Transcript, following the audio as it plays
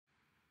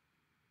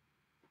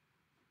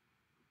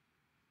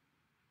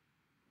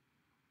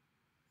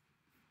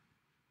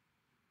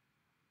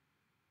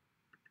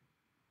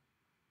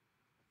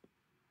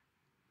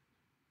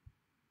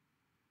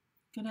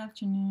Good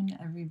afternoon,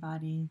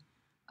 everybody.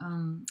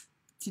 Um,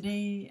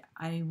 Today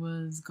I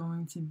was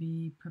going to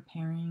be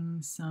preparing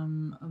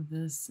some of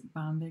this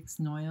Bombix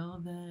noil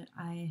that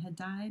I had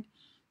dyed.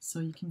 So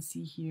you can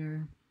see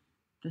here,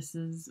 this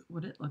is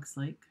what it looks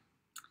like.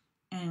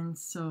 And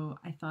so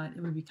I thought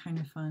it would be kind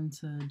of fun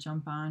to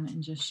jump on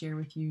and just share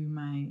with you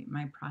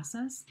my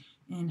process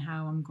and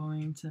how I'm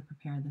going to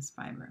prepare this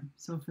fiber.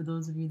 So for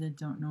those of you that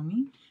don't know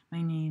me,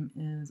 my name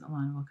is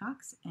Alana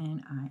Wilcox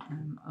and I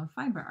am a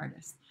fiber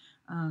artist.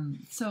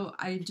 So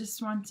I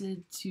just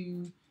wanted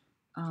to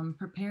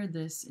prepare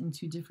this in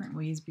two different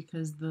ways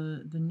because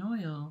the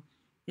noil,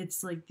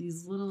 it's like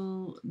these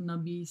little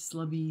nubby,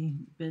 slubby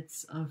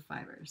bits of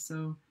fiber.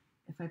 So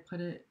if I put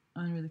it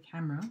under the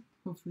camera,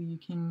 hopefully you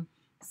can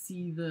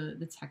see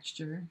the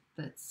texture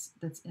that's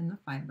in the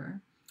fiber.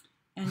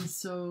 And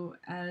so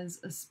as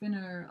a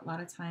spinner, a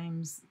lot of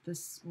times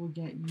this will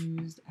get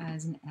used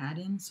as an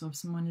add-in. So if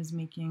someone is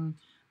making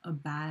a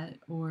bat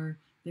or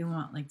they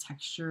want like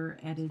texture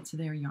added to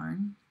their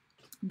yarn,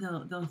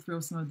 they'll throw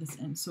some of this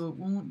in. So it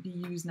won't be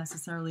used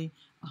necessarily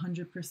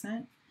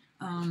 100%.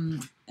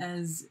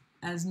 As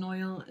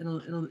noil,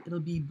 it'll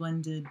be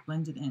blended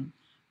in.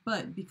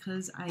 But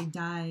because I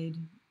dyed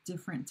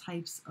different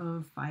types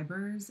of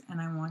fibers and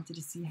I wanted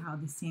to see how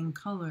the same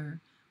color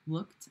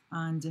looked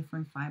on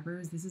different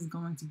fibers, this is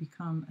going to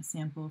become a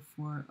sample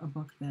for a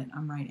book that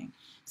I'm writing.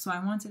 So I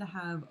wanted to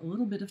have a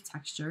little bit of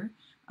texture,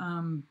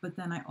 but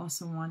then I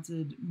also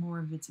wanted more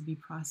of it to be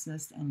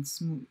processed and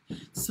smooth.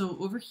 So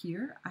over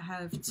here I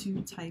have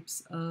two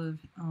types of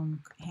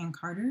hand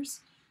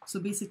carders. So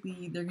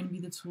basically they're going to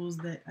be the tools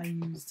that I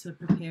use to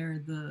prepare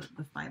the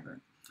fiber.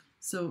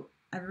 So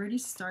I've already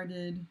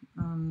started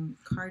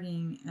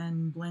carding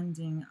and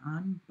blending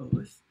on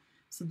both.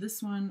 So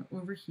this one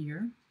over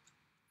here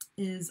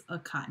is a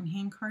cotton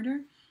hand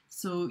carder.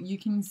 So you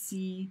can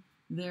see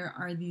there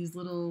are these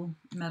little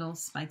metal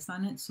spikes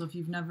on it. So if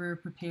you've never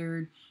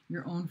prepared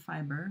your own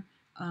fiber,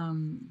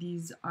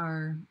 these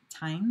are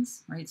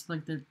tines, right? So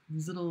like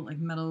these little like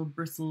metal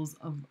bristles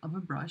of a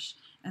brush,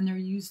 and they're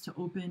used to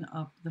open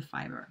up the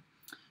fiber.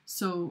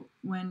 So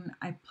when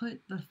I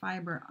put the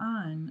fiber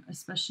on,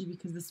 especially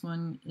because this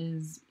one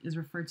is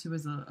referred to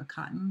as a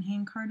cotton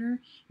hand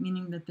carder,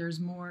 meaning that there's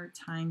more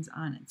tines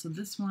on it. So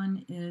this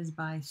one is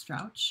by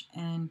Strouch,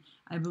 and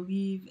I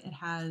believe it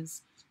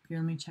has, here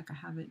let me check, I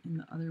have it in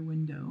the other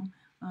window.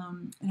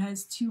 It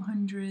has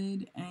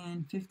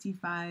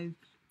 255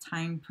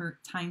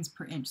 tines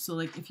per inch. So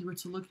like if you were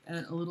to look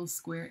at a little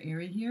square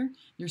area here,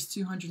 there's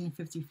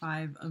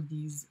 255 of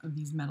these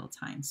metal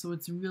tines. So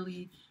it's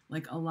really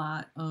like a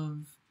lot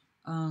of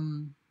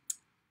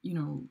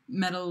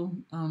metal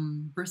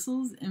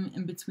bristles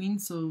in between.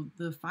 So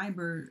the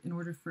fiber, in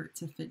order for it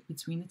to fit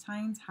between the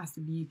tines, has to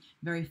be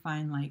very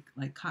fine, like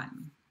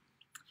cotton.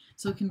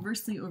 So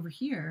conversely, over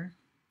here,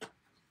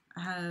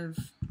 I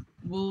have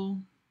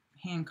wool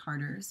hand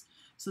carders.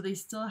 So they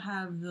still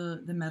have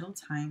the metal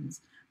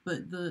tines,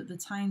 but the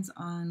tines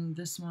on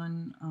this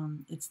one,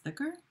 it's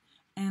thicker,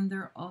 and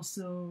they're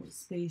also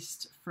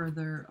spaced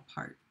further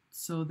apart.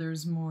 So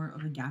there's more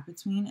of a gap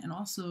between. And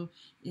also,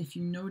 if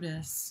you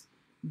notice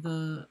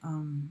the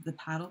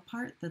paddle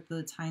part that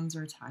the tines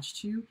are attached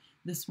to,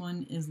 this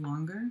one is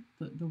longer,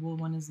 the wool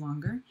one is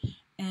longer.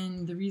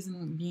 And the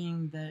reason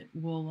being that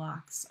wool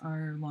locks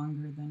are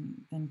longer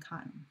than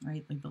cotton,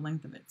 right? Like the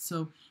length of it.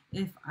 So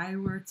if I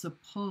were to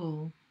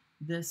pull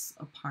this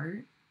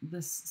apart,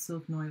 this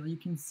silk noil, you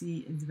can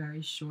see it's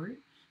very short.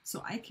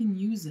 So I can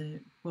use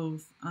it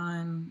both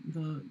on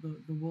the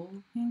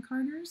wool hand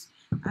carders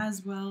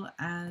as well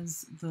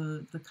as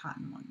the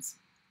cotton ones.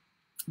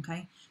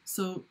 Okay,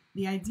 so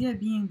the idea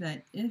being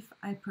that if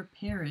I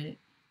prepare it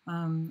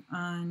on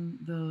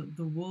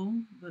the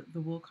wool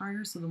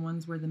carder, so the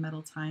ones where the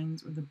metal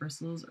tines or the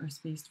bristles are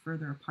spaced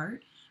further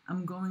apart,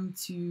 I'm going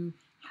to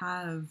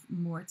have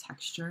more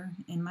texture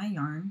in my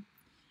yarn.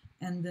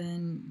 And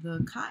then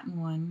the cotton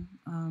one,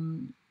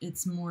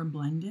 it's more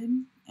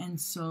blended, and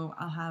so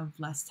I'll have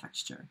less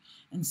texture.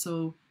 And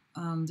so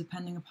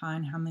depending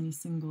upon how many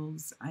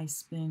singles I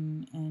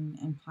spin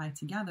and ply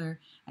together,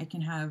 I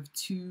can have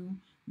two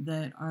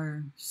that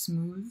are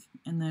smooth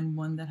and then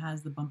one that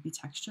has the bumpy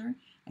texture.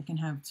 I can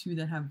have two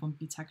that have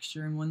bumpy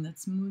texture and one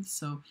that's smooth,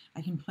 so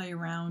I can play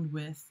around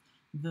with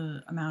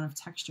the amount of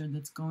texture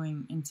that's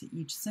going into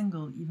each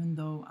single, even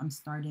though I'm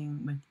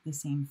starting with the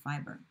same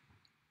fiber.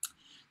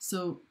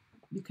 So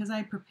because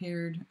I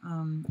prepared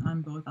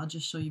on both, I'll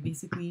just show you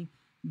basically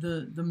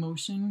the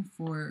motion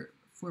for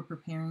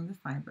preparing the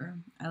fiber.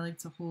 I like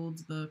to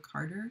hold the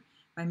carder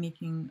by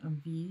making a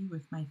V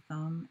with my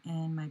thumb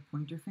and my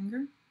pointer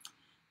finger.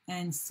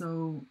 And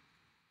so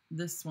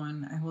this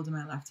one I hold in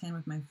my left hand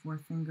with my 4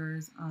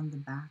 fingers on the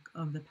back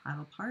of the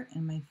paddle part,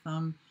 and my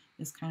thumb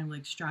is kind of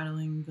like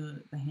straddling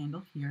the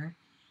handle here.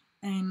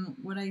 And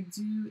what I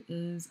do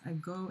is I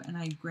go and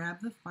I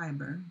grab the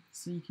fiber,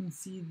 so you can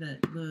see that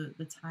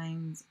the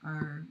tines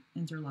are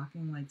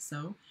interlocking like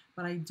so,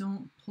 but I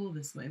don't pull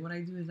this way. What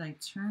I do is I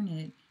turn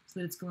it so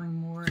that it's going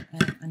more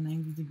at a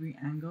 90-degree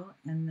angle,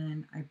 and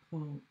then I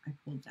pull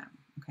down,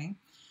 okay?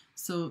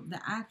 So the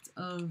act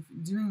of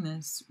doing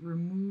this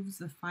removes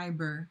the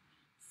fiber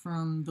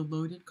from the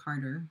loaded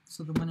carder,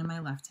 so the one in my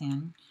left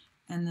hand,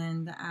 and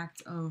then the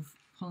act of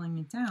pulling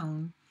it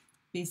down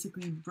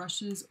basically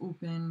brushes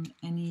open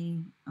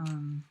any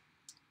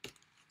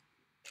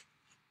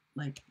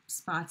like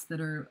spots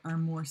that are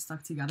more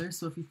stuck together.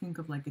 So if you think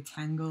of like a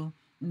tangle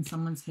in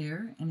someone's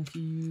hair, and if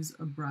you use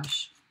a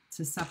brush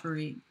to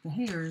separate the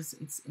hairs,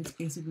 it's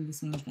basically the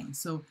same thing.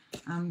 So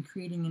I'm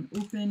creating an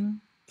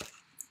open,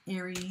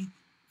 airy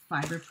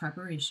fiber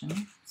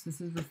preparation. So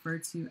this is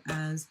referred to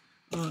as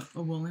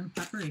a woolen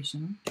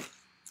preparation.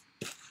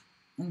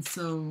 And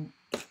so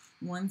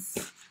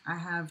once I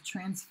have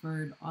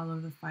transferred all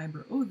of the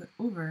fiber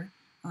over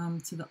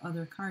to the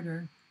other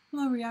carder,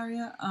 hello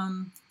Riaria,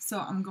 so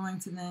I'm going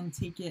to then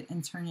take it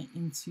and turn it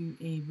into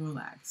a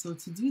rolag. So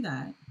to do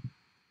that,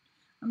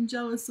 I'm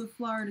jealous of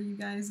Florida, you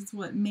guys. It's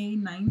what, May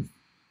 9th?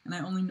 And I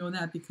only know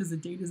that because the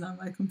date is on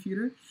my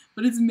computer.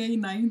 But it's May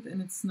 9th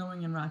and it's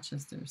snowing in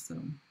Rochester.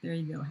 So there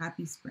you go.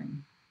 Happy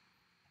spring.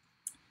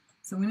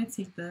 So I'm going to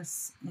take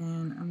this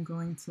and I'm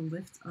going to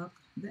lift up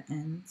the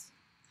end.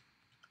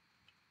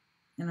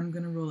 And I'm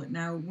going to roll it.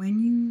 Now,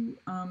 when you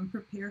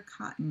prepare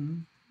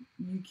cotton,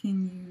 you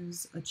can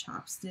use a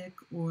chopstick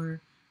or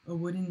a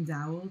wooden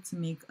dowel to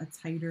make a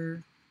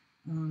tighter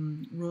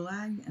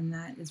rolag. And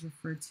that is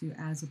referred to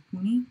as a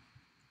puni.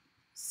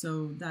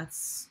 So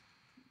that's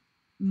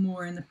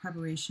more in the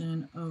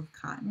preparation of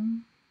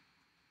cotton,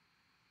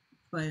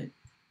 but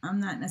I'm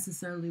not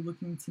necessarily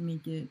looking to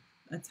make it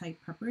a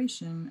tight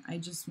preparation. I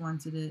just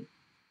wanted it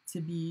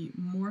to be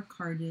more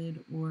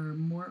carded or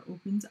more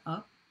opened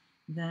up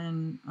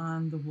than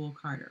on the wool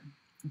carder.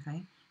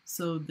 Okay,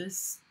 so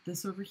this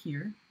over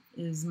here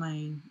is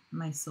my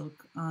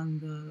silk on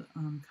the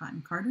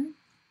cotton carder,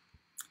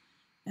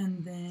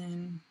 and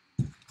then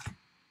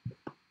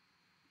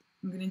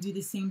I'm going to do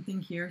the same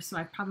thing here. So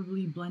I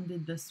probably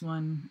blended this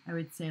one, I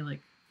would say like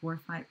 4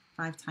 or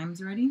 5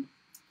 times already.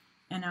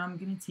 And now I'm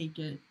going to take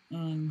it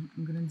and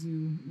I'm going to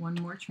do one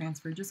more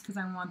transfer just because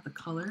I want the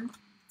color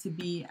to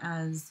be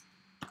as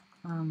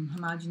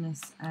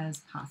homogeneous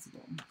as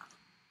possible.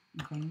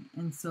 Okay,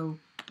 and so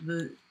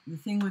the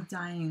thing with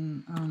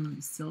dyeing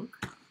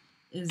silk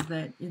is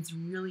that it's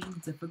really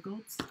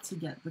difficult to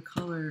get the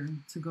color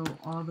to go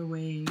all the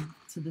way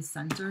to the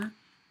center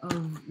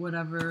of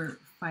whatever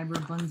fiber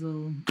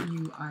bundle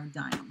you are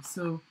dyeing.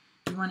 So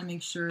you want to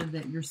make sure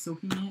that you're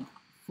soaking it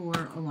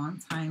for a long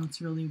time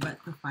to really wet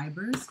the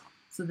fibers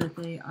so that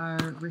they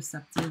are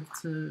receptive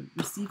to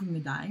receiving the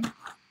dye,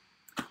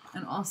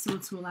 and also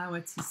to allow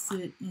it to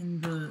sit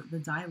in the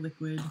dye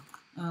liquid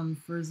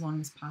for as long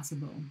as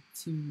possible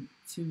to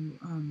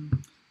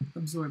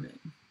absorb it.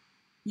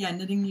 Yeah,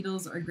 knitting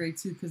needles are great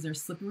too because they're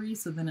slippery,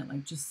 so then it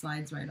like just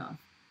slides right off.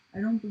 I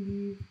don't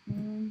believe,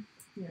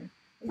 here,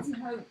 I do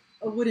have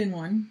a wooden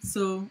one,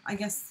 so I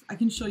guess I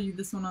can show you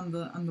this one on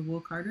the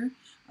wool carder.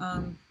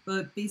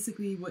 But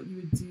basically what you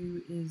would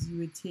do is you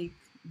would take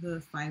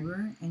the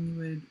fiber and you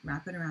would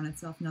wrap it around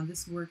itself. Now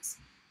this works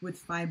with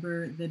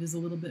fiber that is a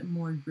little bit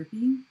more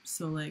grippy,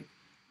 so like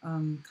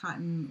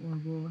cotton or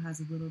wool has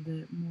a little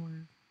bit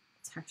more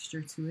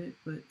texture to it,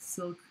 but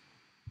silk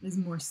is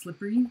more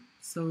slippery,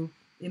 so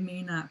it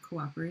may not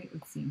cooperate.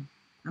 Let's see.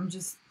 I'm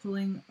just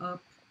pulling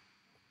up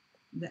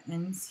the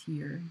ends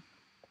here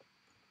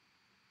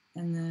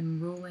and then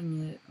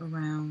rolling it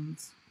around.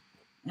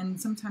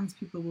 And sometimes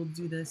people will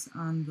do this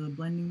on the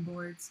blending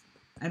boards.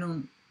 I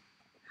don't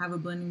have a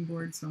blending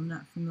board, so I'm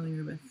not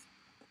familiar with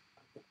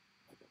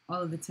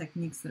all of the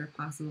techniques that are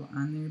possible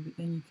on there, but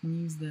then you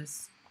can use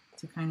this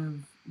to kind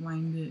of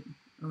wind it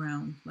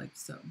around like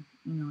so,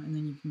 you know, and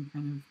then you can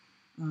kind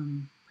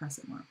of press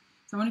it more.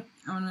 So I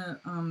want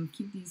to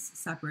keep these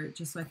separate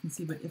just so I can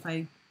see, but if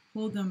I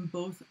hold them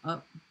both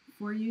up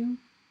for you,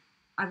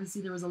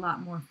 obviously there was a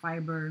lot more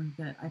fiber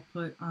that I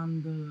put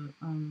on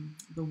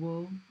the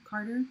wool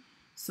carder.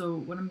 So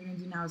what I'm going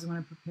to do now is I'm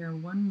going to prepare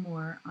one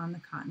more on the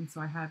cotton. So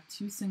I have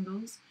 2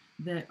 singles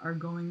that are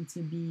going to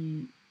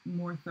be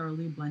more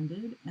thoroughly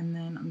blended, and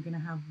then I'm going to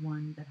have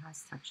one that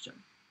has texture.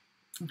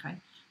 Okay,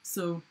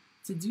 so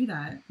to do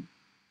that,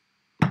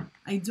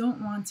 I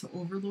don't want to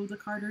overload the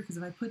carder because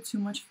if I put too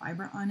much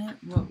fiber on it,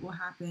 what will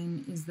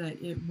happen is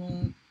that it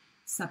won't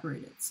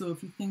separate it. So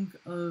if you think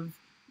of,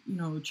 you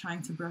know,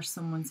 trying to brush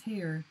someone's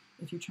hair,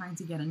 if you're trying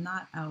to get a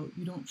knot out,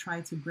 you don't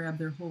try to grab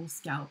their whole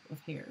scalp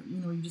of hair. You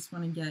know, you just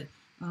want to get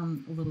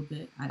a little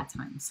bit at a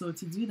time. So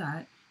to do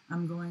that,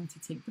 I'm going to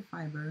take the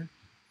fiber,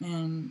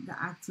 and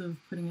the act of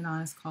putting it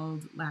on is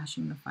called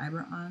lashing the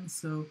fiber on.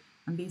 So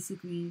I'm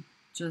basically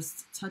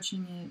just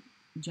touching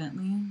it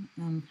gently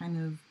and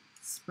kind of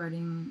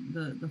spreading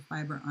the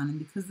fiber on. And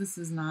because this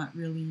is not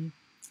really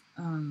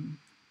in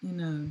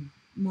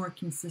a more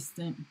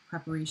consistent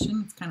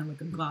preparation, it's kind of like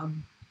a glob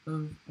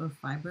of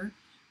fiber,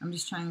 I'm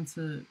just trying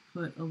to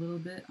put a little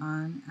bit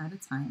on at a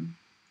time.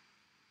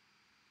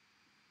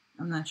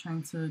 I'm not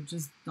trying to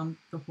just dump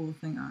the whole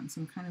thing on.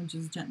 So I'm kind of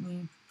just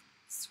gently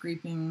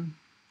scraping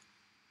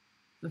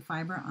the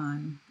fiber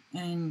on.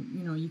 And,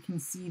 you know, you can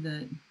see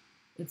that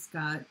It's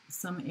got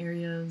some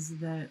areas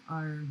that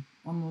are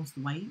almost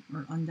white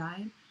or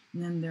undyed,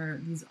 and then there are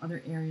these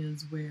other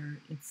areas where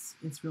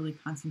it's really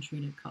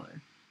concentrated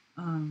color.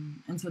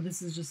 And so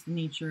this is just the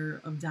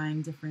nature of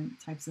dyeing different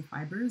types of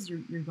fibers.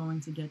 You're going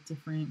to get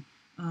different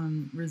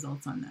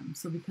results on them.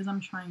 So because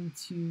I'm trying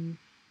to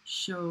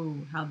show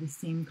how the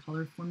same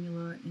color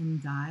formula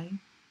in dye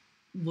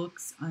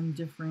looks on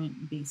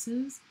different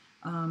bases,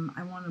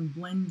 I want to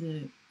blend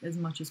it as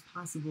much as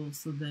possible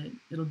so that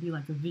it'll be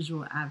like a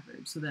visual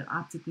average, so that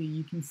optically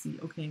you can see,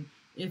 okay,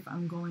 if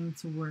I'm going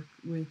to work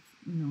with,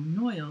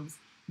 noils,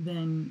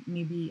 then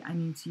maybe I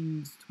need to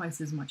use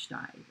twice as much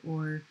dye.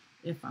 Or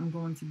if I'm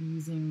going to be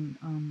using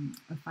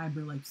a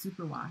fiber like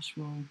superwash,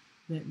 well,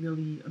 that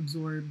really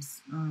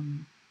absorbs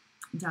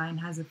dye and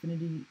has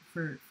affinity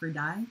for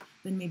dye,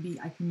 then maybe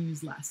I can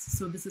use less.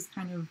 So this is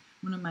kind of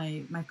one of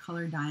my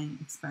color dyeing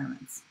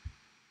experiments.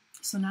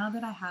 So now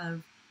that I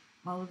have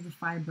all of the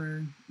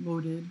fiber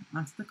loaded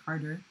onto the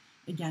carder,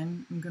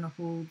 again, I'm going to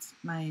hold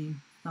my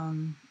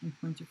thumb and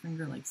pointer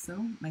finger like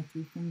so. My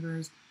 3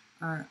 fingers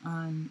are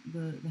on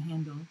the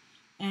handle.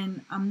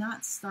 And I'm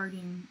not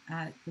starting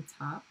at the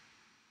top.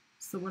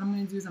 So what I'm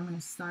going to do is I'm going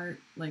to start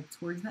like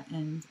towards the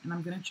end, and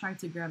I'm going to try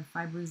to grab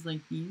fibers like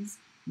these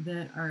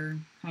that are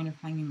kind of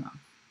hanging off.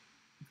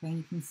 Okay, and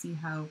you can see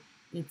how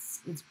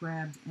it's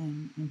grabbed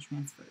and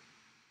transferred.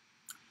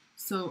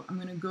 So I'm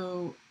going to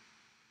go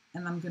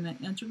and I'm going to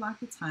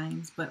interlock the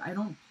tines, but I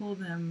don't pull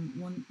them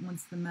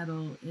once the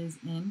metal is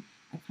in.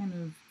 I kind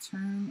of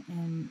turn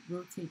and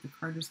rotate the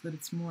carder so that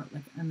it's more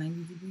like a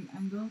 90-degree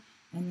angle,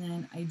 and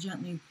then I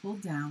gently pull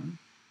down,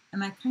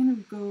 and I kind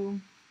of go,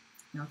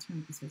 I'll turn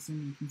it this way so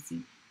you can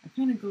see, I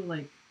kind of go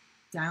like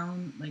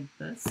down like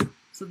this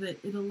so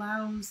that it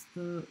allows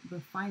the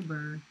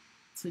fiber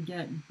to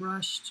get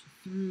brushed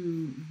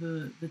through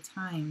the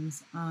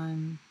tines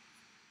on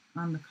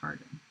the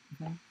carder.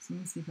 Okay, so let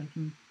me see if I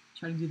can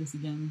try to do this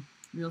again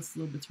real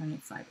slow, but turn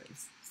it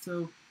sideways.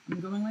 So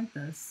I'm going like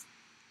this,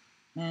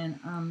 and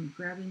I'm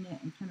grabbing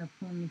it and kind of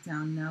pulling it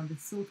down. Now the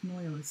silk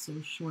noil is so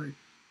short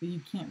that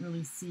you can't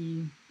really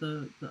see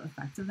the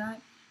effect of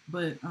that,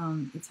 but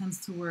it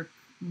tends to work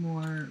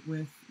more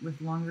with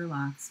longer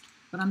locks.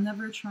 But I'm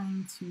never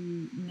trying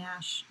to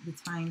gnash the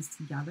tines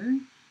together.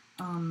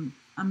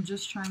 I'm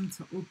just trying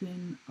to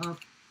open up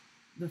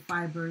the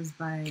fibers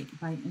by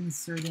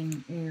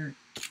inserting air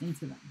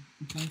into them.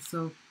 Okay,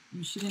 so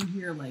you shouldn't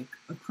hear like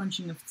a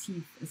crunching of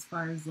teeth as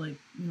far as like,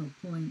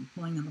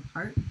 pulling them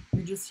apart.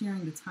 You're just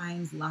hearing the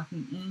tines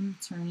locking in,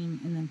 turning,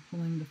 and then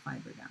pulling the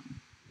fiber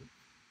down.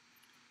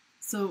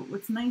 So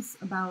what's nice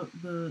about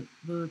the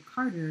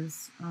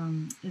carders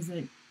is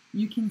that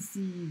you can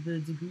see the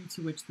degree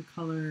to which the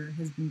color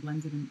has been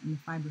blended and the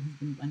fiber has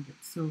been blended.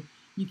 So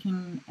you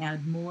can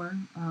add more,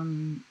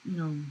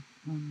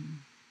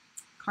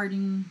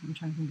 carding. I'm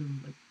trying to think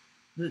of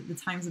like the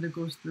times that it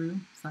goes through.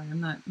 Sorry, I'm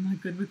not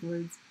good with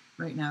words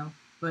right now,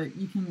 but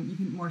you can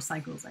more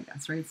cycles, I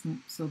guess, right?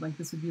 So like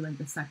this would be like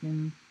the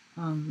second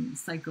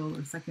cycle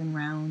or second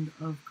round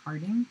of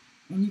carding,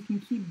 and you can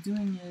keep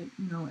doing it,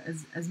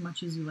 as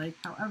much as you like.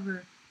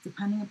 However,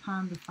 depending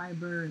upon the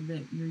fiber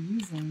that you're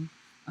using,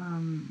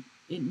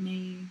 it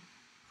may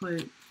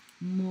put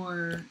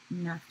more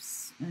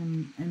neps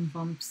and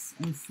bumps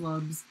and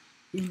slubs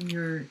in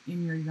your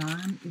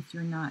yarn if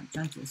you're not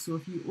gentle. So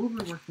if you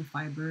overwork the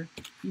fiber,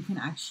 you can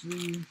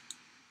actually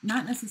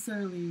not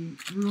necessarily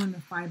ruin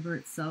the fiber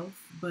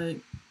itself, but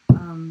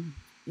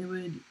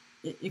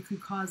it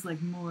could cause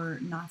like more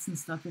knots and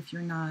stuff if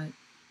you're not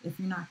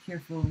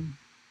careful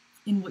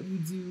in what you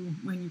do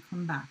when you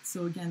come back.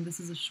 So again, this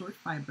is a short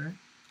fiber,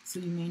 so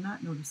you may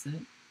not notice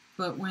it,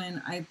 but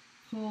when I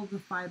pull the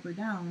fiber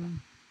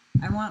down,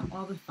 I want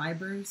all the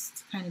fibers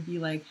to kind of be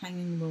like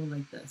hanging low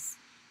like this.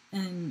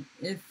 And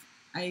if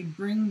I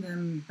bring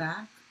them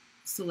back,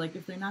 so like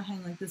if they're not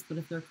hanging like this, but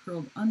if they're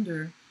curled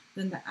under,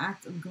 then the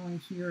act of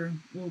going here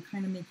will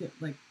kind of make it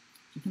like,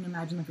 you can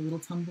imagine like a little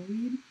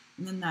tumbleweed,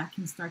 and then that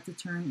can start to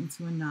turn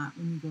into a knot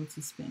when you go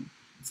to spin.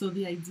 So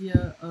the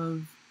idea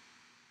of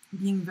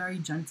being very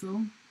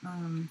gentle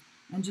and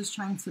just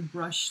trying to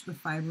brush the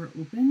fiber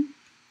open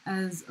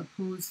as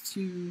opposed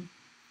to,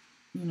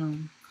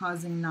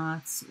 causing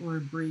knots or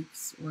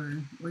breaks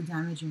or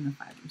damaging the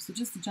fiber. So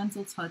just a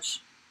gentle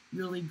touch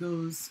really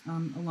goes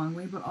a long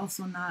way, but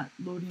also not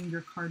loading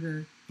your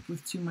carder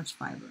with too much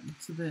fiber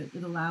so that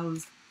it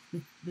allows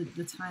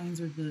the tines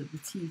or the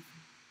teeth,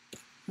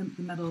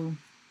 the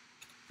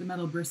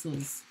metal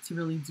bristles to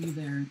really do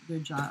their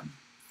job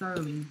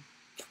thoroughly.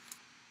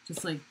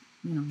 Just like,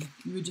 you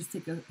would just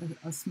take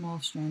a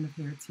small strand of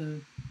hair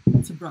to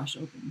brush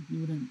open. You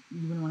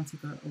wouldn't want to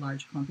take a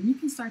large clump. And you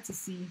can start to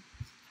see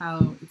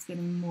how it's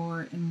getting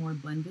more and more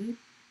blended.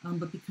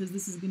 But because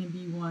this is going to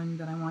be one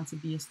that I want to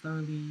be as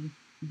thoroughly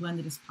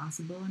blended as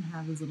possible and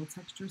have as little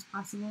texture as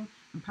possible,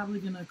 I'm probably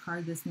going to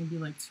card this maybe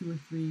like 2 or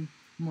 3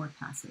 more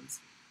passes.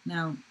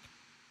 Now,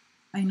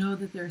 I know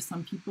that there are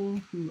some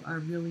people who are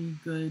really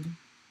good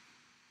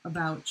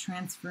about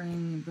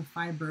transferring the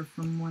fiber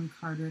from one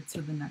carder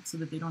to the next so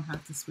that they don't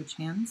have to switch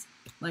hands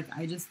like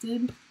I just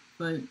did,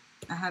 but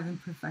I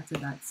haven't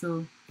perfected that.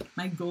 So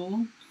my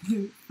goal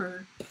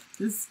for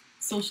this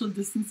social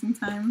distancing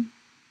time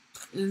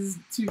is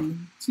two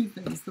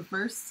things. The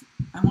first,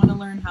 I want to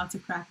learn how to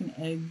crack an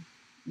egg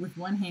with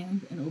one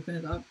hand and open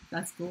it up.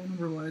 That's goal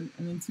number one.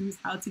 And then two is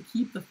how to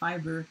keep the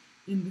fiber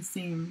in the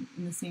same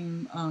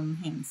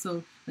hand.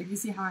 So like you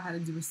see how I had to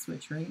do a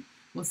switch, right?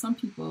 Well, some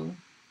people,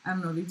 I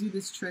don't know, they do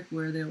this trick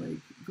where they like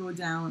go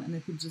down and they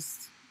could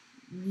just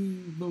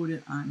reload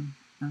it on.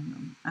 I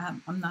don't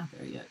know. I'm not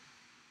there yet.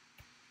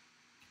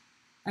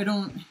 I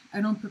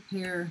don't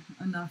prepare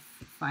enough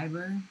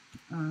fiber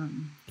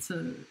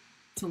to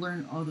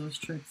learn all those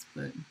tricks,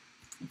 but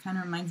it kind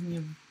of reminds me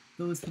of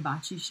those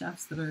hibachi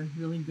chefs that are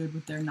really good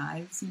with their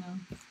knives, you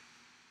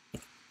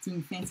know,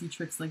 doing fancy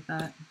tricks like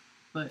that.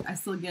 But I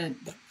still get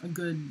a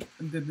good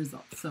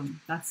result. So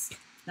that's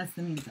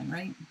the main thing,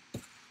 right?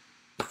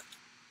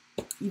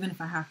 Even if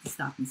I have to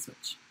stop and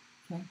switch.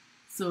 Okay,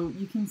 so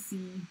you can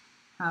see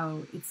how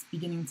it's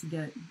beginning to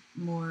get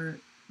more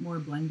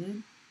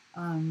blended.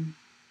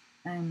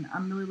 And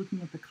I'm really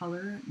looking at the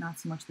color, not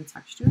so much the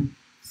texture.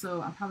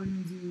 So I'm probably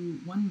going to do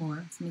one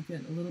more to make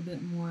it a little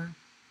bit more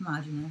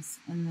homogeneous,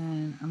 and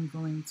then I'm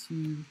going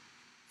to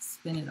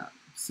spin it up.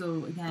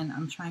 So again,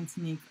 I'm trying to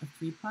make a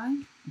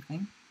 3-ply,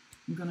 okay?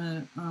 I'm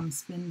going to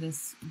spin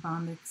this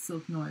Bombic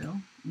silk noil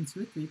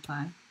into a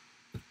 3-ply,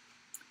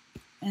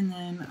 and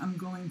then I'm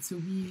going to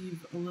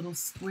weave a little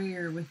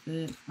square with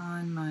it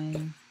on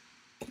my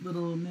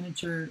little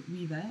miniature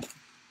weavette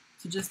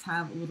to just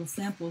have a little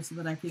sample so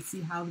that I could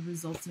see how the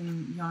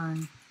resulting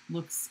yarn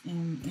looks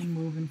in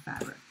woven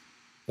fabric.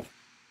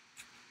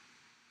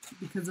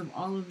 Because of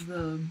all of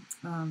the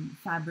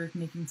fabric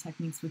making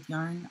techniques with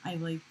yarn, I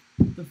like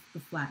the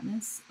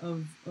flatness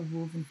of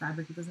woven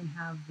fabric. It doesn't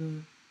have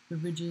the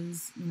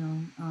ridges, you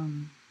know,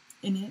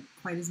 in it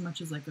quite as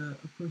much as like a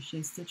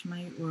crochet stitch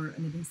might or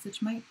a knitting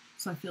stitch might.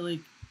 So I feel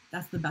like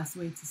that's the best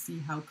way to see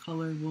how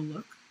color will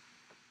look.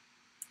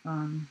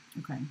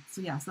 Okay,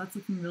 so yeah, so that's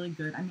looking really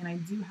good. I mean, I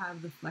do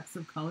have the flecks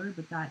of color,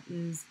 but that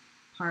is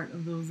part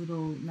of those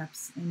little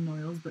neps and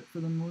noils, but for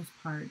the most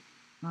part,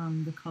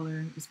 the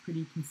color is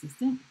pretty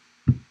consistent.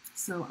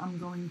 So I'm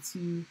going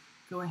to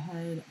go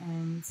ahead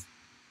and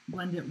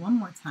blend it one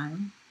more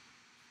time.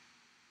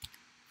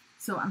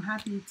 So I'm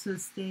happy to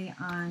stay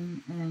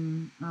on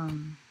and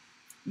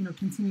you know,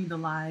 continue the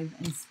live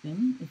and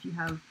spin if you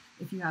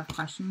have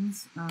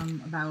questions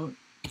about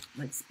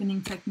like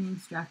spinning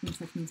techniques, drafting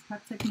techniques,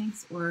 prep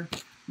techniques, or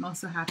I'm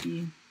also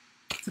happy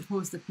to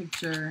post a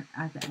picture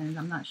at the end.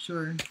 I'm not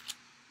sure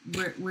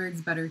where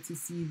it's better to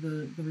see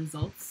the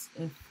results,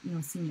 if you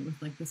know, seeing it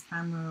with like this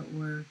camera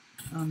or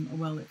a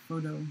well-lit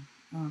photo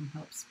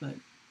helps. But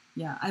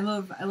yeah, I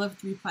love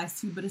 3-plies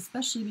too, but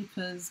especially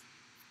because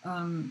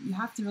you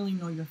have to really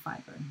know your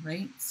fiber,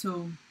 right?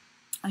 So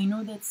I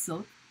know that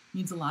silk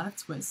needs a lot of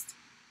twist,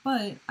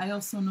 but I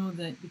also know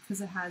that because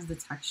it has the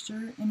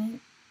texture in it,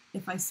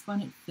 if I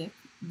spun it thick,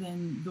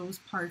 then those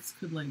parts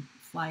could like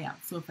fly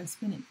out. So if I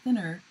spin it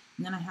thinner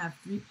and then I have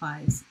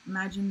 3-plies,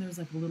 imagine there's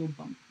like a little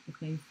bump,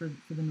 okay, for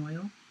the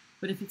noil.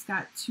 But if it's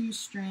got 2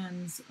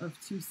 strands of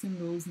 2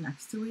 singles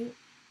next to it,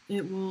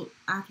 it will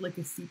act like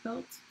a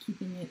seatbelt,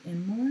 keeping it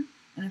in more.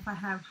 And if I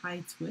have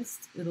high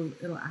twist,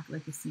 it'll act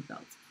like a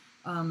seatbelt.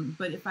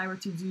 But if I were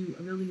to do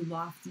a really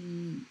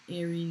lofty,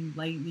 airy,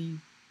 lightly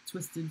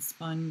twisted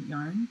spun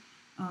yarn,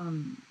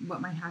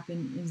 what might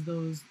happen is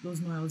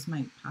those noils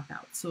might pop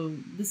out. So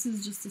this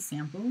is just a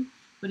sample,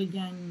 but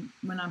again,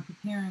 when I'm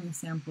preparing a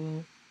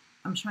sample,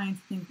 I'm trying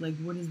to think like,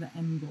 what is the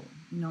end goal?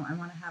 You know, I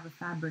want to have a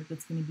fabric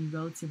that's going to be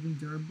relatively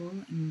durable,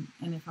 and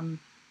if I'm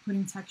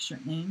putting texture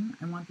in,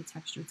 I want the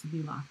texture to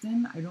be locked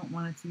in. I don't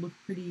want it to look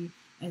pretty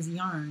as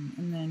yarn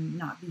and then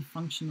not be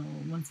functional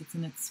once it's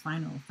in its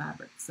final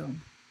fabric. So,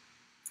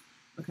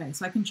 okay,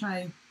 so I can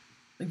try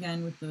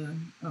again with the,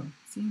 oh,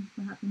 see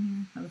what happened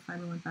here? How the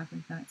fiber went back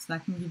like that. So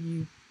that can give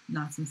you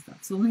knots and stuff.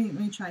 So let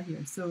me try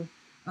here. So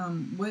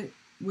what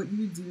you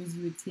would do is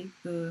you would take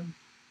the,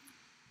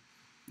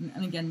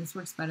 and again, this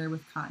works better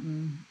with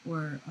cotton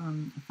or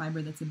a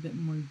fiber that's a bit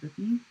more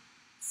grippy.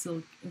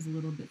 Silk is a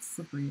little bit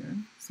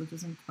slipperier, so it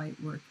doesn't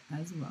quite work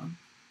as well.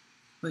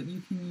 But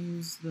you can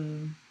use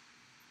the,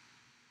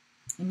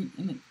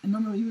 and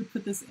normally you would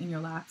put this in your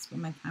laps, but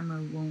my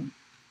camera won't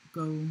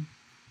go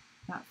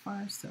that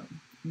far, so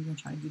I'm going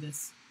to try to do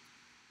this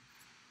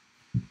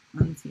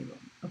on the table.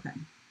 Okay,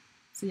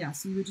 so yeah,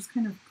 so you would just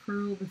kind of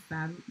curl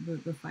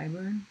the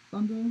fiber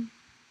bundle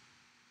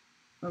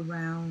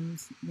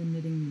around the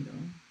knitting needle,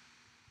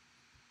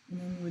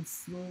 and then you would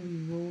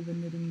slowly roll the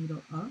knitting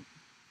needle up.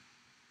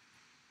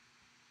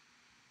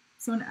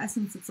 So in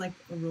essence, it's like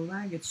a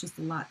rolag, it's just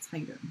a lot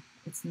tighter.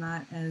 It's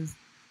not as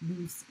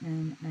loose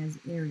and as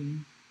airy.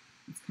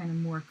 It's kind of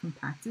more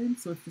compacted,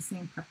 so it's the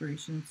same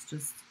preparation, it's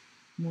just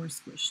more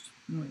squished,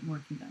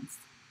 more condensed.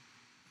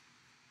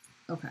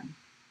 Okay,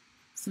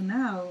 so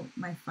now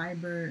my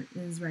fiber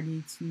is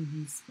ready to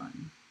be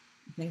spun.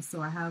 Okay,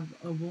 so I have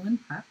a woolen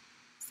prep,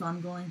 so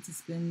I'm going to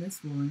spin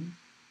this woolen,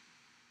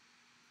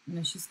 and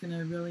it's just going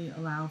to really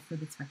allow for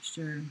the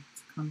texture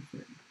to come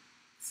through.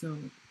 So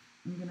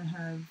I'm going to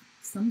have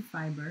some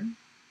fiber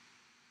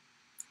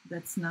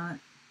that's not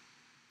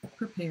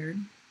prepared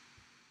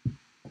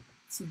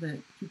so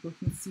that people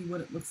can see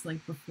what it looks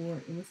like before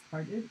it was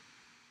carded,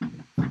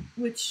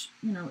 which,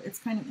 you know, it's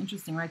kind of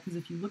interesting, right? Because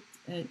if you looked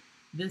at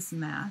this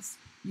mass,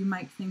 you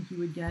might think you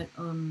would get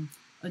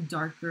a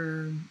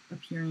darker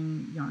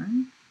appearing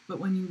yarn, but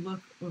when you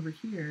look over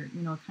here,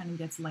 you know, it kind of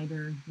gets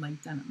lighter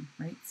like denim,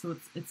 right? So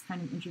it's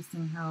kind of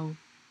interesting how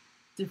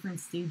different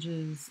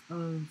stages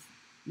of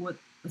what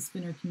a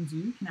spinner can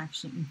do can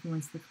actually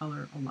influence the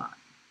color a lot.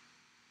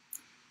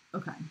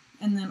 Okay,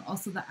 and then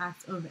also the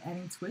act of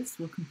adding twist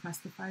will compress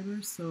the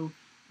fibers, so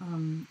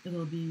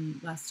it'll be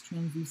less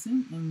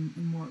translucent and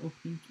more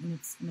opaque in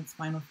its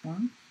final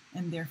form,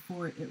 and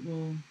therefore it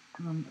will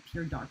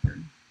appear darker,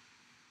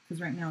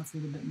 because right now it's a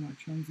little bit more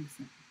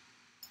translucent.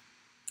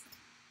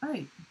 All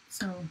right,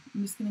 so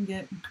I'm just gonna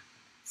get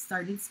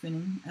started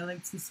spinning. I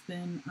like to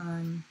spin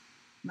on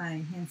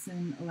my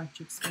Hanson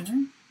electric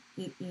spinner.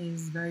 It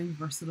is very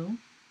versatile.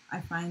 I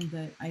find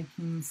that I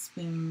can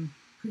spin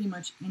pretty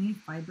much any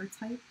fiber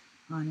type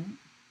on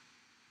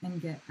it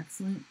and get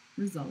excellent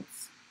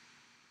results.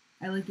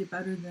 I like it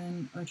better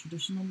than a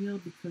traditional wheel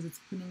because it's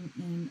putting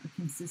in a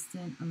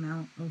consistent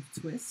amount of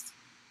twist,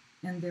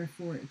 and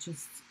therefore it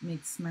just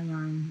makes my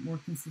yarn more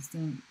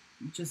consistent,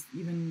 just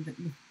even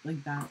with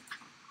like that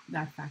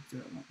factor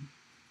alone.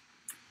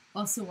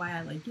 Also, why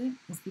I like it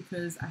is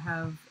because I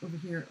have over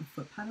here a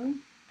foot pedal,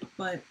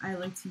 but I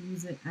like to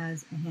use it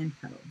as a hand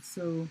pedal.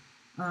 So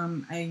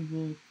I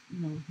will,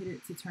 hit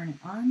it to turn it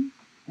on,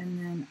 and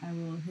then I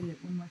will hit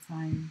it one more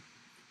time,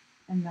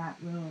 and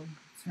that will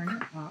turn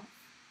it off.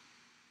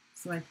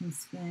 So I can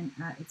spin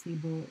at a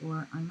table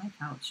or on my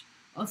couch.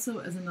 Also,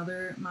 as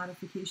another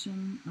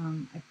modification,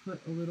 I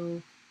put a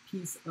little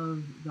piece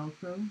of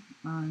Velcro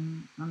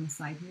on the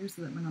side here,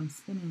 so that when I'm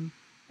spinning,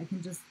 I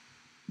can just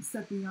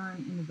set the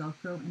yarn in the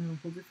Velcro and it'll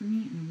hold it for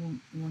me,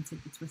 and it won't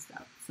take the twist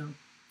out. So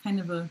kind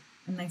of a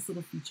nice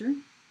little feature.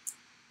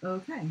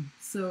 Okay,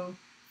 so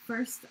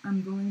first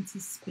I'm going to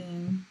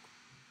spin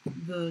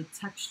the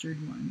textured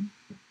one.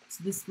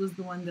 So this was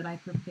the one that I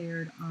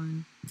prepared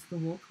on the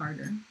wool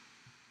carder.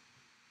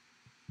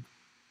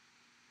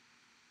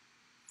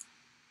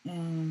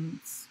 And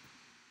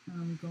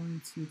I'm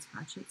going to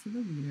attach it to the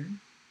leader.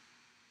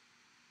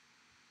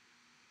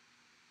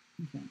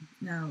 Okay,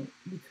 now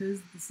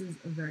because this is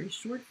a very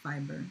short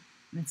fiber,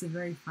 and it's a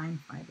very fine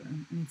fiber,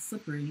 and it's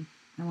slippery,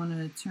 I want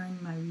to turn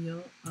my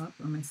wheel up,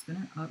 or my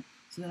spinner up,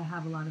 so that I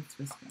have a lot of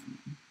twist going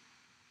on.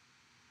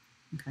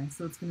 Okay,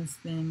 so it's going to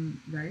spin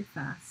very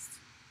fast.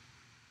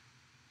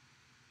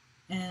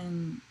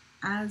 And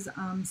as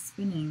I'm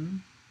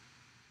spinning,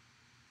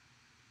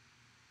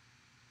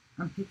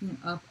 I'm picking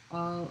up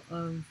all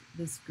of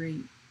this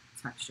great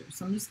texture.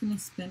 So I'm just going to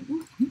spin.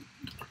 Ooh,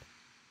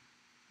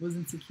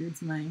 wasn't secured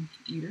to my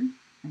leader.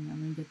 Hang on, I'm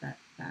going to get that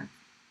back.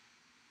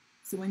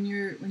 So when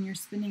you're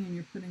spinning and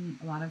you're putting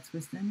a lot of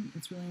twist in,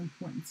 it's really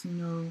important to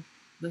know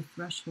the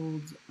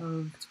threshold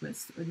of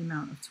twist, or the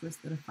amount of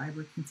twist that a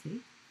fiber can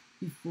take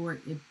before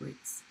it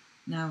breaks.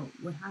 Now,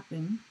 what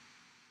happened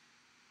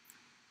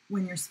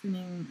when you're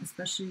spinning,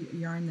 especially a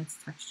yarn that's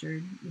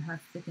textured, you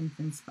have thick and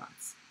thin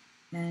spots.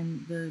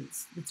 And the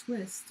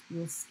twist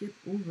will skip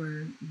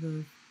over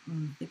the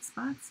thick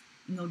spots,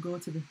 and they'll go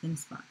to the thin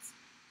spots.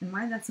 And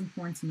why that's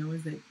important to know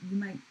is that you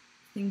might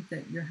think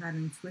that you're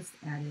having twist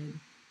added,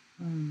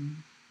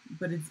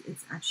 but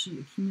it's actually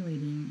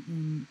accumulating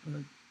in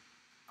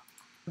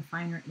a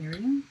finer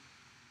area,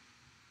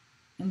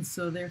 and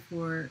so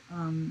therefore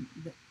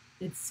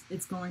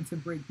it's going to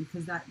break,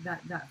 because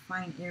that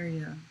fine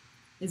area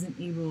isn't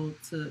able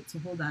to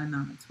hold that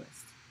amount of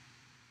twist.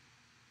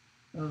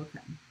 Okay,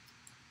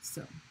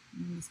 so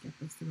let me just get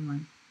this to the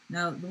one.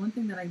 Now, the one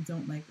thing that I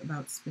don't like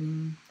about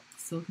spinning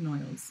silk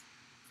noils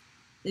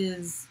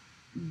is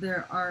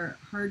there are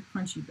hard,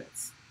 crunchy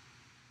bits.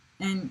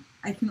 And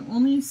I can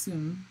only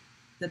assume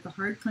that the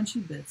hard,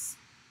 crunchy bits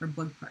are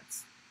bug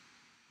parts.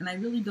 And I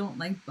really don't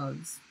like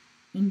bugs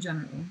in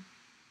general.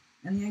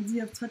 And the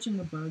idea of touching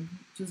a bug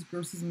just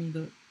grosses me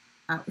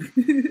out.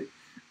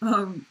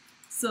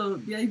 So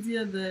the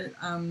idea that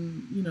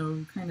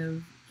kind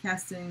of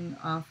casting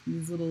off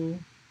these little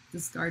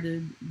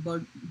discarded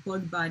bug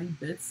body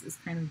bits is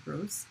kind of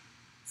gross.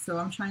 So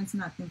I'm trying to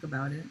not think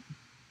about it.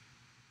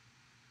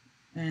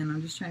 And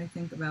I'm just trying to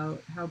think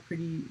about how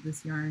pretty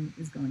this yarn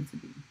is going to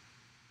be.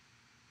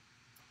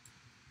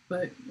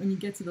 But when you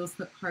get to those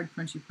hard,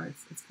 crunchy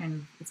parts, it's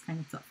kind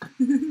of tough.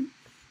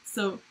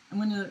 So I'm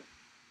going to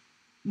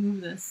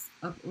move this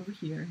up over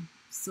here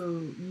so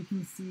you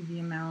can see the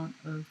amount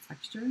of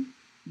texture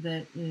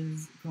that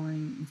is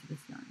going into this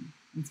yarn.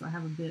 And so I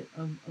have a bit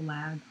of a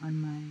lag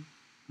on my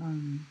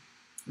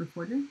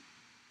recorder,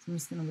 so I'm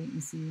just going to wait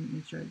and see,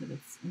 make sure that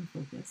it's in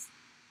focus.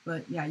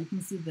 But yeah, you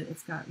can see that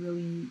it's got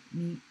really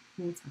neat,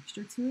 cool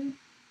texture to it.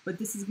 But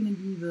this is going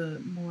to be the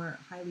more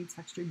highly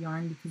textured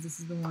yarn, because this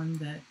is the one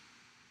that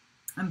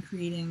I'm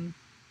creating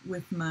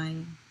with my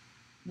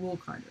wool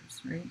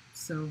carders, right?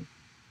 So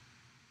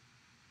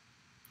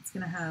it's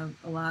going to have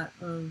a lot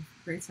of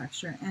great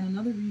texture. And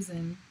another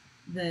reason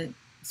that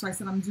so I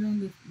said I'm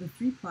doing the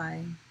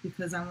 3-ply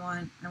because I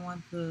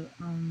want the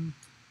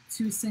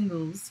two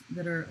singles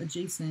that are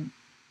adjacent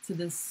to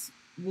this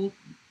wool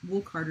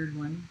carded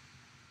one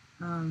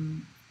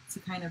to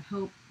kind of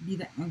help be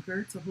the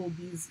anchor to hold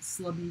these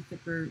slubby,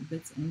 thicker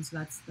bits in.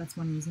 So that's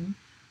one reason.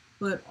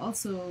 But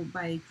also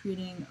by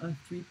creating a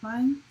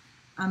 3-ply,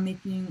 I'm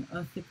making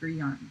a thicker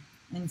yarn.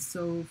 And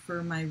so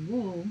for my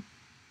wool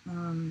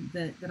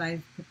that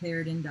I've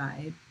prepared and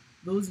dyed,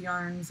 those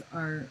yarns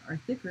are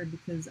thicker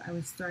because I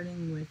was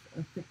starting with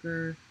a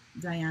thicker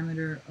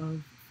diameter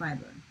of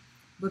fiber.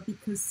 But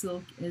because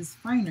silk is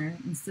finer,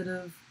 instead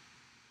of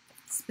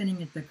spinning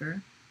it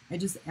thicker, I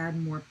just add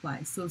more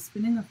ply. So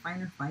spinning a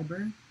finer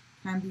fiber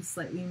can be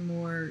slightly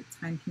more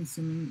time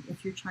consuming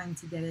if you're trying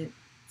to get it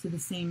to the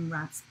same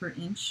wraps per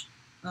inch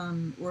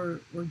or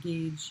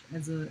gauge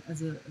as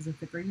a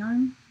thicker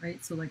yarn,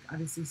 right? So like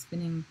obviously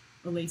spinning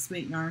a lace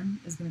weight yarn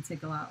is going to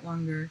take a lot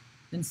longer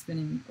than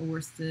spinning a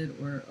worsted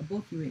or a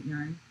bulky weight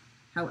yarn.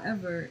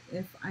 However,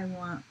 if I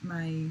want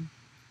my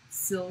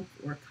silk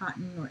or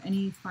cotton or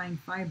any fine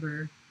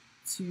fiber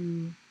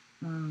to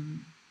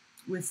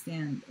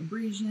withstand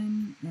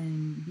abrasion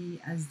and be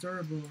as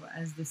durable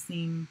as the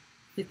same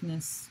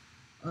thickness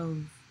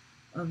of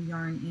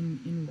yarn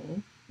in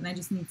wool, then I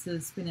just need to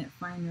spin it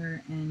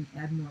finer and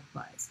add more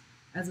plies,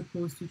 as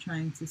opposed to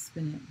trying to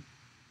spin it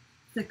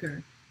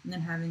thicker and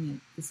then having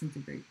it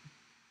disintegrate.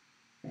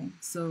 Okay,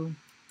 so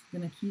I'm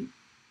gonna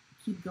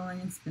keep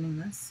going and spinning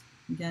this.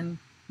 Again,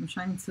 I'm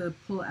trying to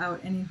pull out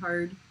any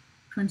hard,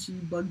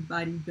 crunchy bug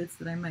body bits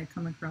that I might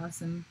come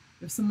across, and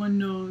if someone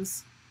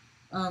knows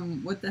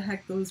what the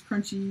heck those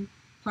crunchy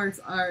parts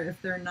are,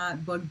 if they're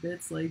not bug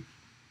bits, like,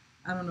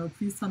 I don't know,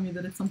 please tell me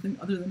that it's something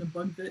other than a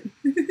bug bit.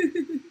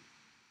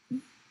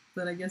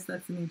 But I guess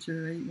that's the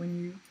nature, right?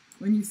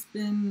 When you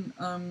spin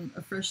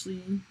a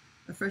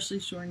freshly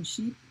shorn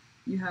sheep,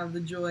 you have the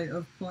joy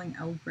of pulling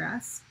out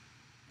grass,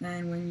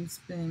 and when you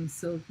spin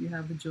silk, you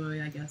have the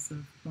joy, I guess,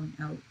 of pulling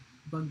out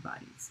bug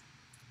bodies.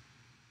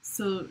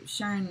 So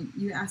Sharon,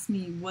 you asked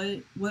me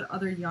what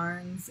other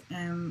yarns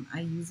am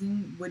I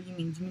using? What do you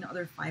mean? Do you mean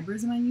other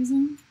fibers am I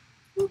using?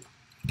 Oop.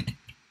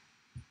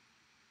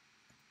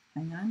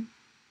 Hang on.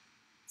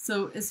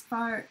 So as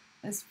far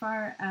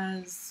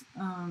as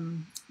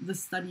the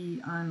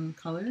study on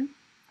color,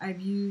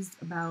 I've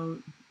used about,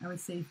 I would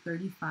say,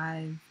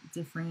 35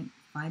 different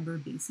fiber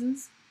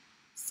bases.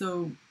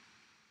 So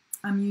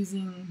I'm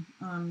using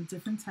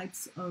different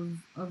types of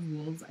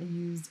wools. I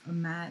used a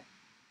matte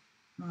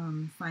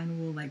fine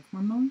wool like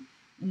Hormone,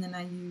 and then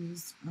I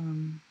used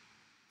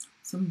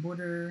some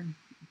border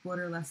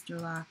Leicester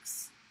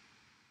locks.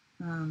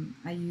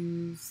 I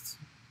used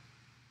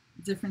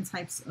different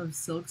types of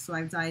silk, so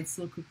I've dyed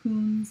silk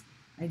cocoons,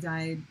 I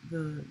dyed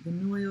the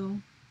noil.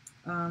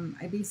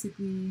 I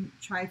basically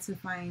tried to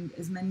find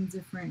as many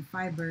different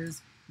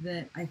fibers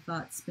that I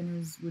thought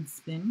spinners would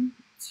spin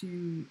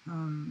to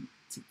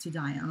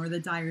dye on, or the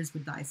dyers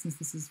would dye, since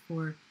this is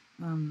for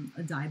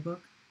a dye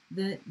book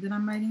that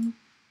I'm writing.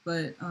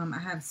 But I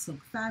have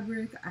silk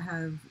fabric, I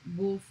have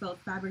wool felt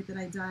fabric that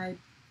I dyed.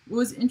 What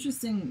was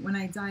interesting when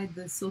I dyed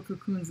the silk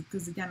cocoons,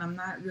 because again, I'm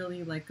not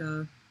really like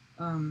a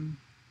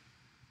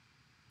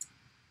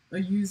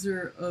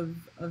user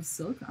of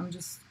silk. I'm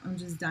just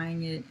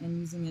dyeing it and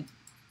using it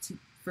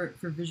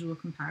for visual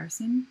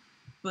comparison.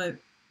 But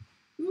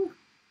ooh,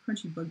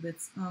 crunchy bug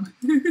bits.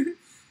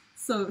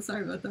 So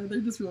sorry about that. They're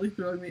just really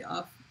throwing me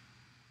off.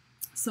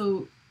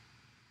 So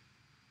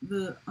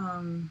the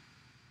I'm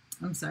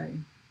sorry.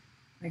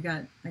 I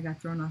got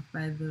thrown off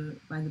by the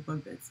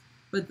bug bits.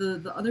 But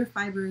the other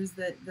fibers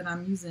that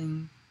I'm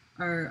using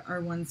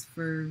are ones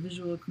for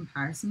visual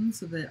comparison,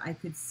 so that I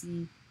could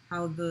see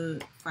how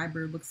the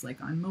fiber looks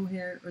like on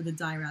mohair, or the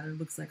dye rather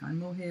looks like on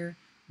mohair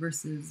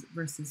versus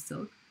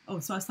silk. Oh,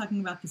 so I was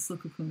talking about the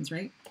silk cocoons,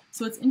 right?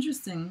 So it's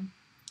interesting.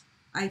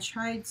 I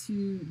tried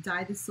to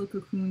dye the silk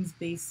cocoons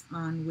based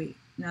on weight.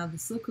 Now the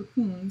silk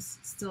cocoons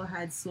still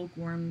had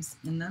silkworms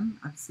in them.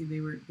 Obviously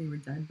they were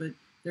dead, but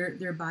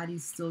their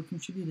bodies still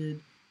contributed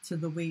to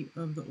the weight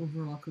of the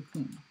overall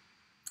cocoon.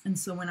 And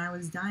so when I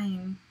was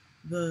dyeing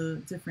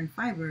the different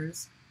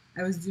fibers,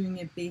 I was doing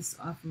it based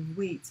off of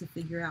weight to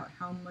figure out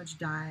how much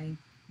dye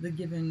the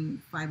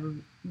given fiber,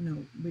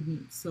 would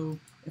need. So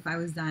if I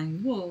was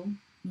dyeing wool,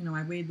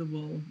 I weighed the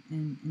wool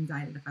and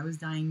dyed it. If I was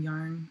dyeing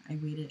yarn, I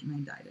weighed it and I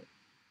dyed it.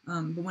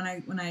 But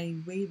when I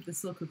weighed the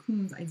silk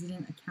cocoons, I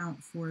didn't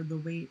account for the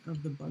weight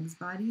of the bug's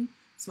body.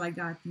 So I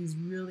got these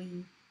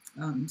really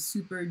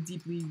super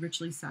deeply,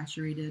 richly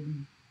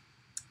saturated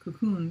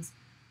cocoons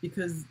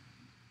because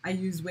I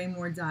used way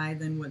more dye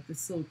than what the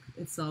silk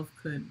itself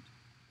could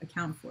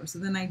account for. So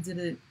then I did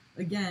it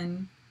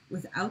again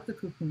without the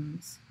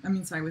cocoons.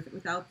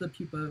 Without the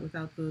pupa,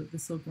 without the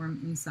silkworm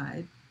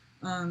inside.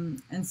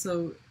 And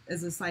so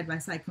as a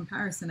side-by-side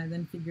comparison, I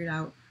then figured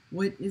out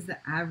what is the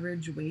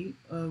average weight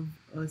of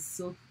a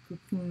silk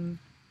cocoon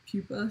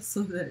pupa,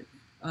 so that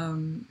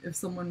if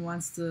someone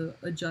wants to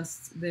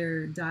adjust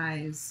their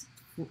dyes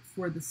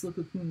for the silk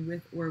cocoon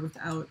with or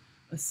without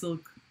a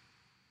silk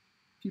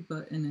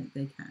pupa in it,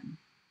 they can.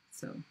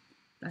 So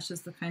that's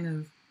just the kind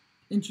of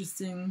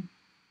interesting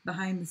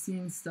behind the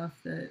scenes stuff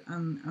that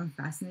I'm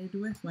fascinated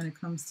with when it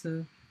comes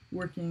to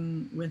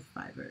working with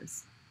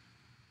fibers.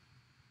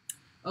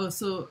 Oh,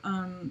 so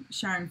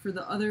Sharon, for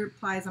the other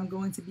plies, I'm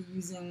going to be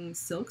using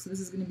silk. So this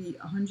is going to be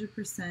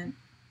 100%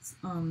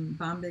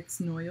 Bombyx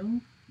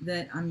noil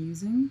that I'm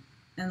using.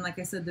 And like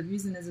I said, the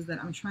reason is that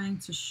I'm trying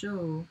to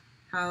show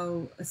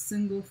how a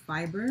single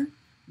fiber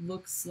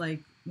looks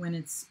like when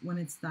it's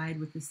dyed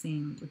with the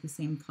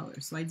same color.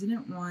 So I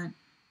didn't want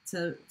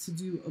to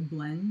do a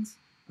blend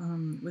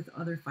with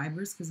other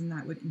fibers, because then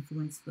that would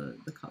influence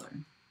the color.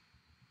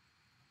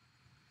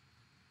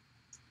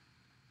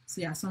 So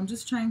yeah, so I'm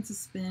just trying to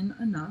spin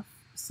enough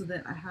so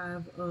that I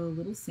have a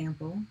little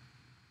sample,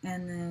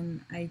 and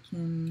then I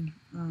can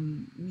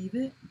weave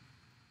it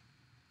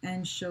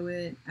and show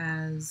it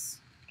as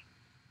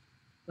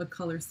a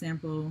color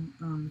sample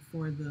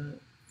for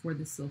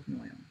the silk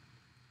noil.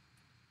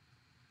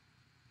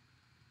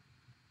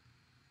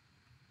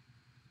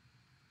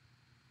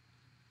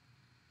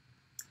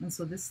 And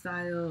so this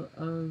style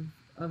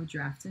of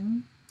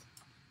drafting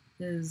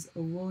is a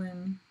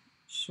woolen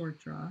short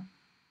draw.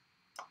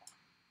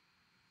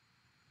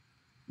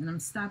 And I'm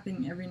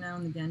stopping every now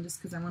and again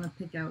just because I want to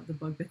pick out the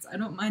bug bits. I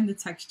don't mind the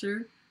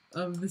texture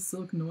of the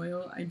silk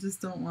noil. I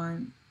just don't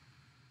want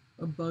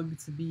a bug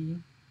to be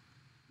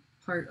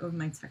part of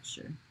my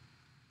texture.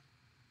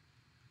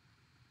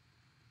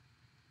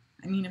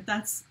 I mean, if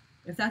that's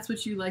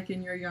what you like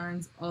in your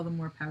yarns, all the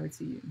more power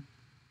to you.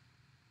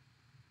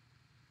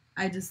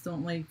 I just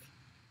don't like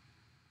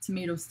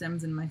tomato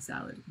stems in my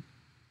salad.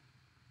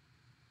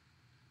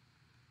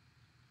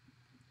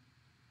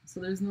 So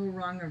there's no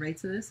wrong or right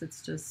to this.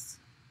 It's just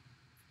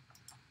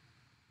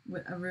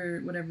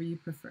whatever you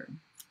prefer.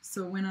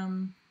 So when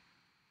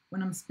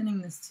I'm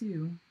spinning this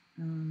too,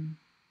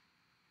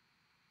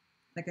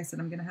 like I said,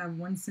 I'm gonna have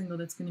one single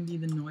that's gonna be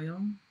the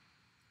noil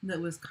that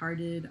was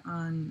carded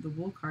on the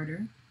wool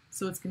carder.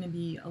 So it's gonna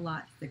be a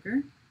lot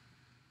thicker,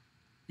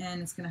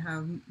 and it's gonna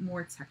have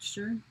more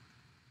texture.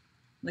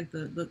 Like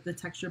the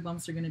texture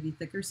bumps are gonna be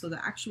thicker. So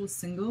the actual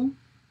single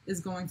is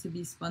going to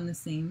be spun the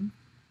same,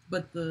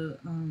 but the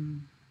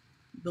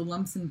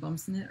lumps and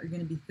bumps in it are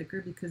gonna be thicker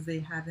because they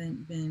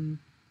haven't been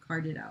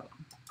carded out.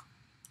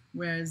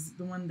 Whereas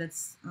the one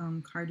that's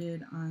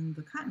carded on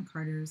the cotton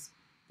carders,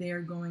 they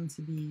are going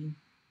to be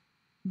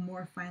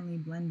more finely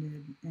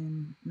blended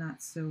and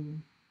not so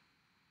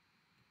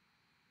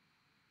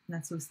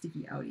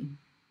sticky outy.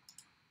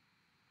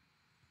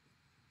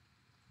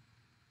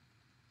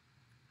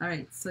 All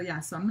right, so yeah,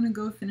 so I'm gonna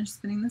go finish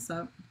spinning this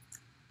up,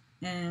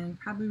 and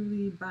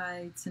probably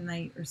by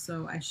tonight or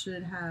so I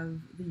should have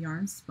the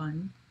yarn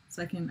spun,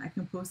 so I can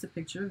post a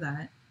picture of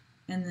that.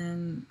 And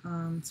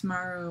then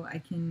tomorrow I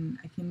can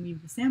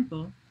weave the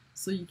sample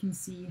so you can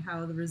see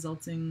how the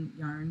resulting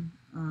yarn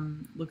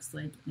looks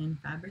like in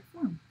fabric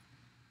form.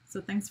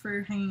 So thanks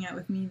for hanging out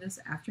with me this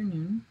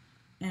afternoon,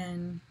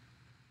 and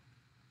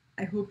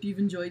I hope you've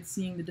enjoyed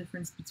seeing the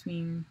difference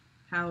between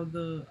how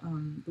the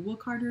wool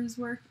carders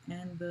work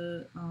and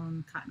the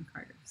cotton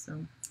carders.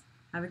 So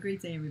have a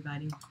great day,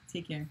 everybody.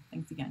 Take care.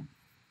 Thanks again.